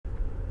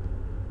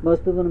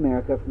Most people in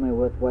America are familiar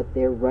with what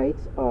their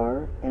rights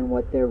are and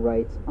what their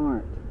rights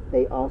aren't.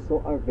 They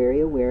also are very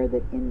aware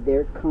that in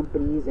their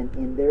companies and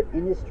in their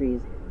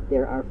industries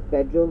there are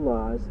federal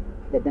laws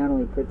that not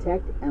only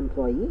protect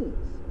employees,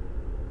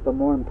 but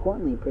more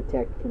importantly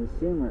protect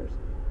consumers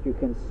through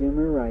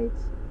consumer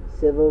rights,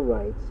 civil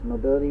rights,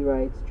 mobility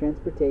rights,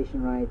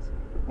 transportation rights,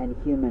 and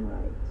human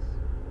rights.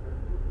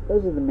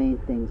 Those are the main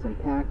things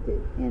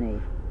impacted in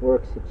a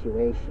work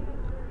situation.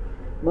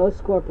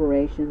 Most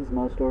corporations,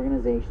 most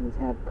organizations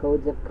have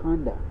codes of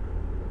conduct,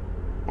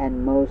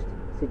 and most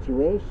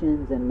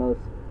situations and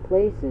most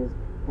places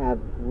have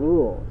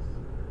rules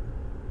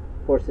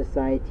for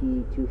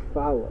society to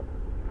follow.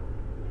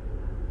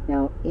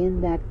 Now,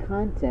 in that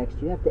context,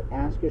 you have to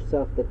ask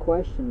yourself the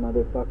question,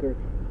 motherfucker,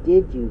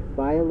 did you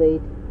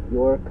violate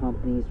your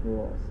company's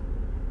rules?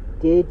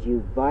 Did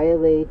you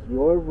violate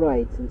your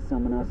rights in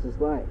someone else's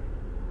life?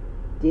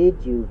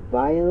 Did you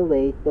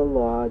violate the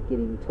law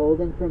getting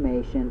told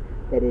information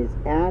that is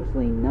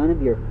absolutely none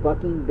of your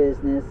fucking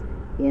business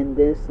in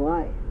this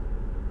life?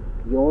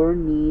 Your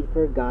need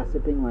for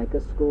gossiping like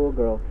a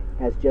schoolgirl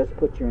has just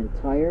put your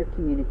entire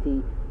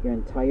community, your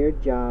entire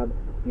job,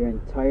 your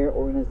entire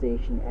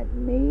organization at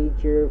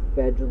major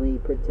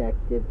federally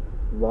protected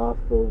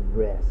lawful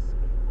risk.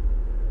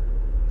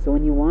 So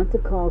when you want to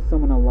call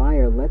someone a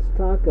liar, let's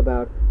talk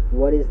about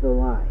what is the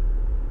lie.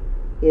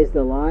 Is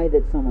the lie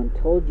that someone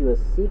told you a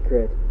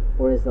secret,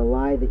 or is the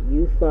lie that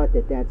you thought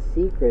that that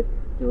secret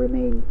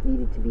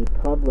needed to be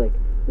public,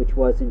 which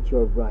wasn't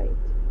your right?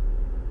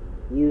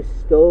 You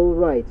stole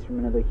rights from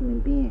another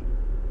human being.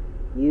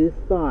 You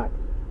thought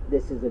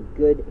this is a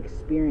good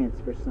experience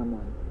for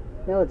someone.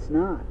 No, it's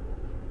not.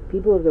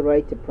 People have the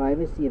right to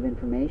privacy of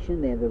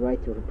information. They have the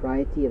right to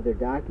propriety of their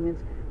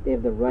documents. They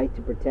have the right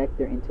to protect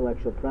their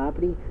intellectual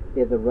property.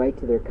 They have the right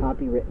to their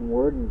copywritten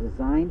word and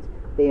designs.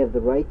 They have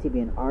the right to be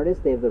an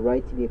artist. They have the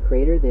right to be a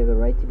creator. They have the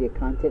right to be a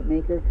content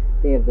maker.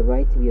 They have the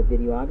right to be a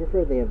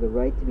videographer. They have the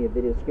right to be a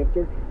video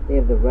scripter. They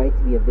have the right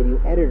to be a video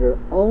editor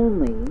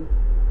only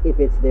if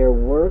it's their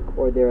work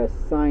or their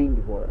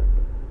assigned work.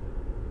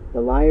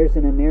 The liars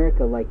in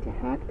America like to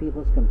hack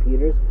people's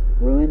computers,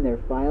 ruin their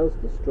files,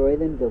 destroy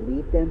them,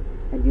 delete them,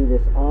 and do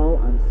this all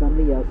on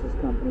somebody else's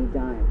company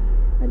dime.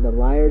 And the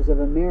liars of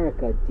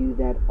America do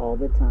that all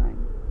the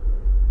time.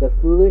 The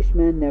foolish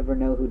men never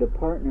know who to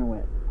partner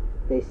with.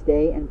 They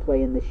stay and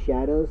play in the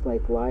shadows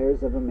like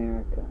liars of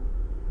America.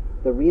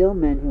 The real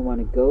men who want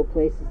to go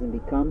places and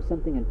become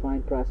something and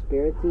find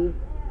prosperity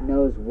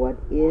knows what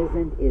is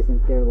and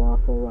isn't their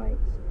lawful rights.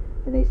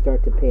 And they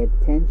start to pay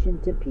attention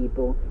to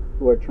people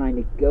who are trying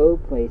to go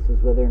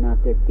places, whether or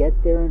not they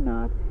get there or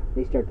not.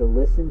 They start to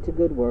listen to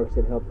good works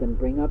that help them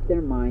bring up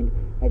their mind,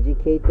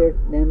 educate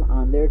them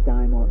on their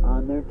dime or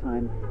on their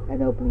time,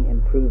 and openly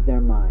improve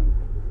their mind.